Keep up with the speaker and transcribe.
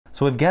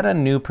So we've got a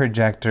new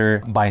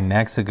projector by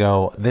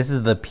NexiGo. This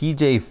is the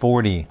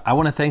PJ40. I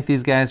want to thank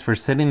these guys for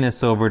sending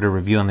this over to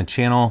review on the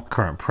channel.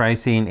 Current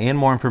pricing and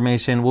more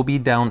information will be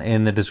down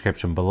in the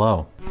description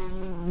below.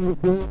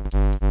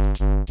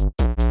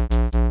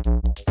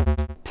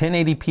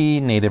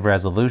 1080p native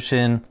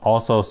resolution,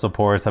 also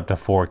supports up to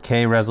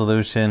 4K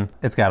resolution.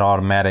 It's got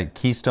automatic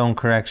Keystone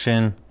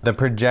correction. The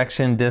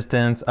projection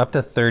distance up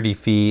to 30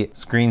 feet,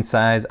 screen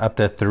size up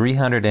to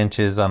 300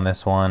 inches on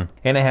this one,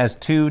 and it has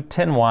two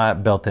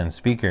 10-watt built-in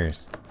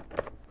speakers.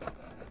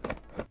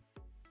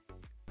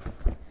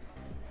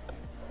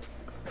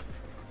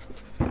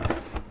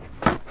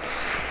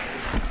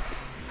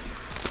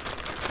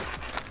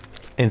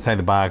 Inside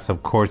the box,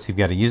 of course, you've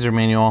got a user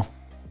manual.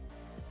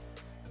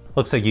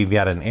 Looks like you've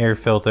got an air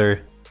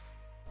filter,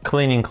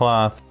 cleaning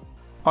cloth,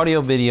 audio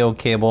video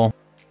cable.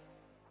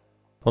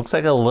 Looks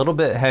like a little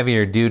bit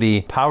heavier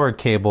duty power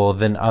cable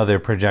than other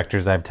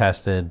projectors I've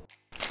tested.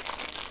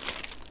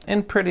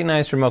 And pretty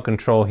nice remote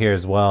control here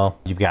as well.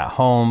 You've got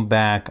home,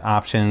 back,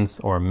 options,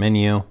 or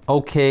menu,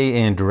 OK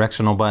and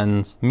directional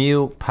buttons,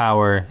 mute,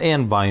 power,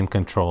 and volume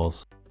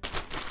controls.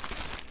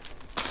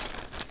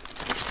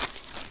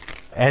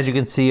 As you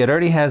can see, it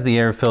already has the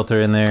air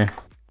filter in there.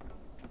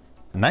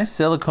 Nice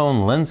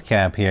silicone lens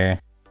cap here.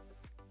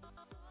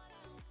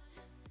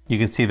 You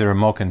can see the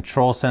remote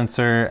control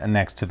sensor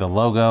next to the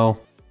logo.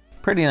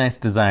 Pretty nice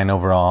design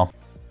overall.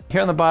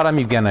 Here on the bottom,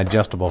 you've got an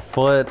adjustable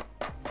foot.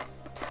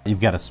 You've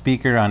got a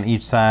speaker on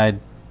each side.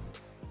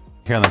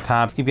 Here on the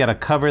top, you've got a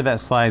cover that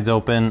slides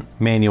open,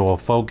 manual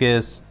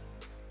focus.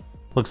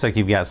 Looks like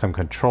you've got some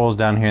controls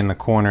down here in the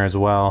corner as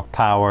well.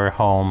 Power,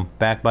 home,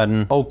 back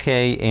button,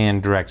 OK,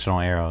 and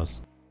directional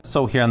arrows.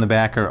 So here on the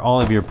back are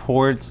all of your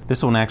ports.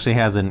 This one actually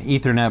has an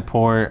Ethernet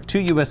port,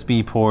 two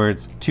USB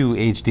ports, two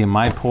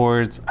HDMI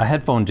ports, a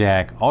headphone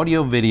jack,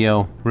 audio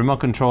video, remote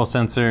control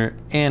sensor,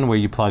 and where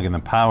you plug in the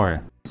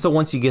power. So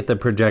once you get the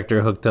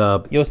projector hooked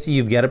up, you'll see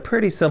you've got a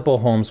pretty simple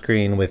home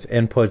screen with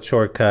input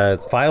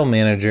shortcuts, file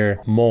manager,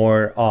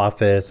 more,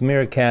 office,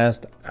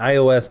 mirrorcast,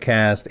 iOS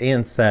cast,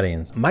 and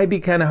settings. Might be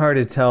kind of hard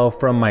to tell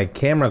from my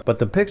camera, but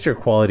the picture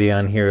quality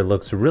on here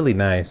looks really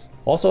nice.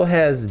 Also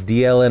has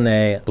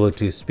DLNA,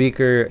 Bluetooth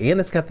speaker, and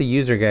it's got the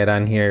user guide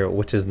on here,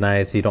 which is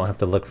nice. You don't have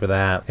to look for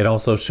that. It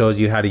also shows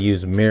you how to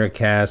use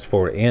mirrorcast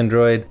for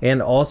Android,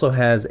 and also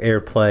has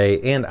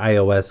AirPlay and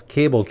iOS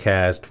cable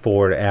cast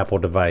for Apple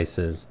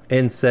devices.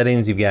 In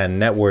settings, you've got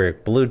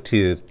network,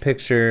 Bluetooth,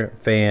 picture,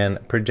 fan,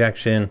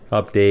 projection,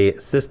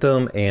 update,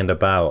 system, and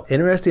about.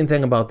 Interesting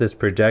thing about this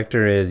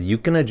projector is you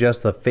can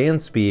adjust the fan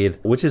speed,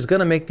 which is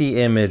going to make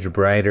the image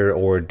brighter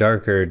or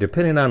darker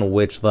depending on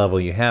which level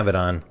you have it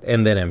on.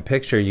 And then in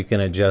picture, you can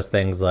adjust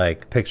things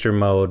like picture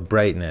mode,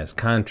 brightness,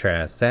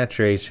 contrast,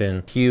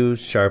 saturation, hue,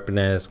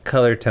 sharpness,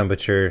 color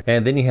temperature,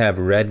 and then you have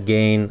red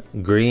gain,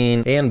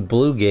 green, and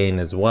blue gain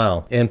as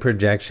well. In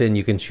projection,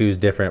 you can choose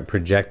different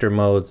projector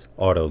modes: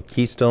 auto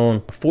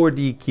keystone,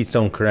 4D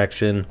keystone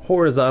correction,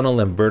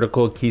 horizontal and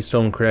vertical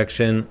keystone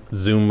correction,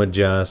 zoom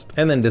adjust,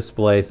 and then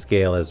display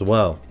scale as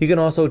well. You can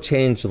also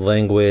change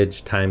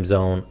language, time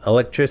zone,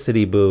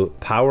 electricity boot,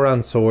 power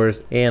on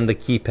source, and the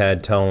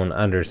keypad tone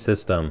under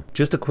system.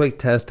 Just a quick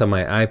test on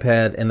my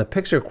iPad, and the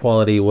picture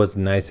quality was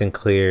nice and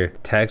clear.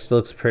 Text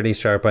looks pretty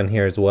sharp on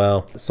here as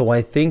well. So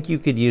I think you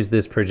could use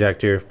this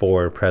projector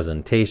for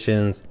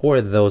presentations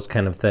or those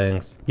kind of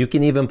things. You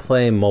can even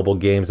play mobile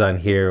games on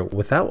here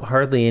without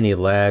hardly any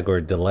lag or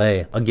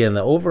delay. Again,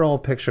 the overall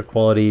picture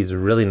quality is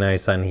really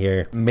nice on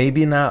here.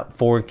 Maybe not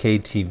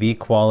 4K TV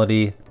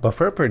quality, but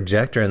for a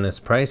projector in this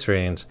price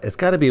range, it's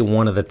got to be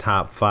one of the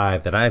top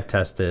 5 that I've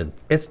tested.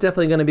 It's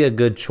definitely going to be a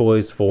good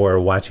choice for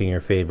watching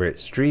your favorite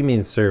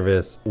streaming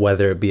service,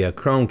 whether it be a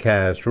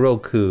Chromecast,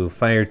 Roku,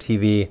 Fire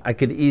TV. I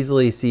could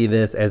easily see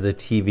this as a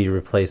TV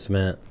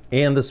replacement.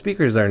 And the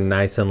speakers are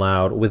nice and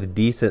loud with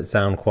decent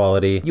sound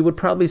quality. You would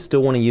probably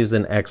still want to use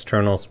an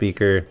external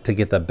speaker to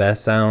get the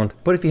best sound,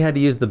 but if you had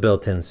to use the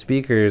built-in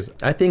speakers,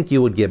 I think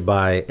you would get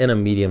by in a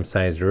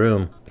medium-sized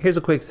room. Here's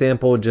a quick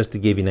sample just to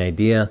give you an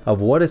idea of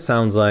what it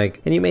sounds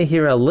like, and you may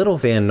hear a little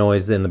fan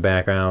noise in the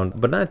background,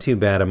 but not too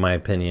bad in my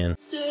opinion.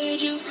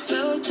 Said you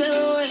felt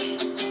that way.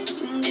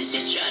 Guess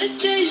you're trying to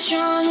stay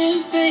strong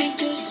and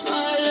fake a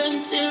smile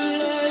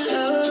until I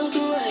look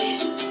away.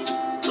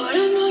 But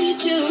I know you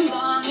too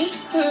long, it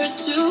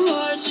hurts to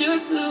watch your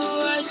blue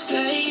eyes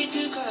fade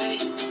to gray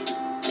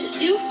as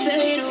you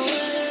fade away.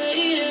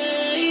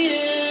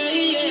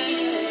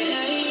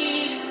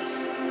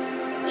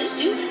 As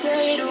you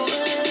fade away.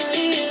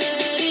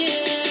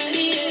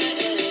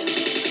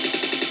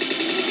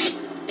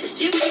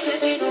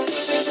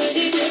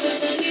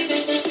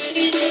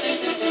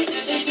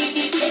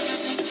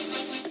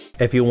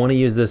 If you want to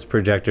use this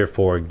projector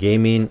for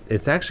gaming,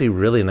 it's actually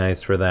really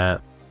nice for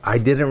that. I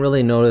didn't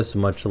really notice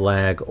much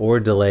lag or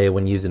delay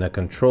when using a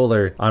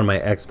controller on my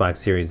Xbox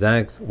Series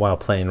X while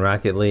playing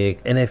Rocket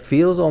League, and it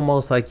feels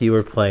almost like you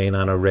were playing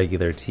on a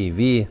regular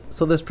TV.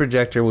 So this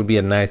projector would be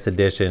a nice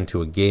addition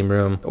to a game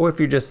room, or if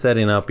you're just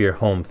setting up your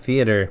home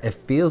theater. It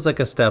feels like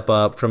a step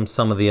up from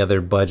some of the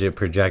other budget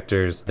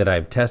projectors that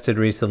I've tested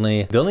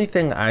recently. The only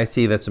thing I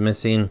see that's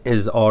missing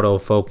is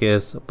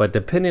autofocus, but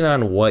depending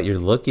on what you're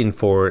looking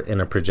for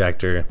in a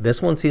projector,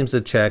 this one seems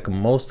to check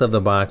most of the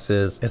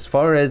boxes as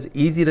far as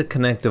easy to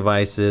connect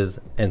devices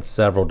in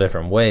several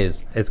different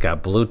ways. It's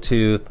got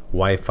Bluetooth,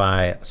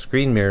 Wi-Fi,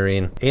 screen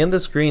mirroring, and the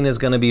screen is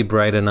going to be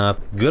bright enough,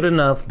 good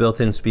enough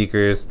built-in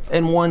speakers,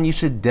 and one you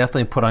should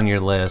definitely put on your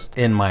list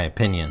in my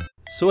opinion.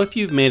 So if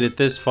you've made it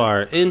this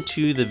far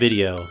into the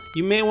video,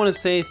 you may want to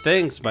say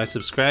thanks by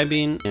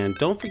subscribing, and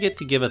don't forget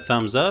to give a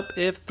thumbs up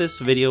if this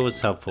video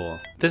was helpful.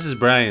 This is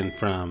Brian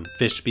from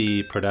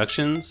Fishbee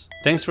Productions.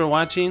 Thanks for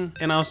watching,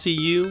 and I'll see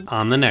you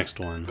on the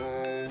next one.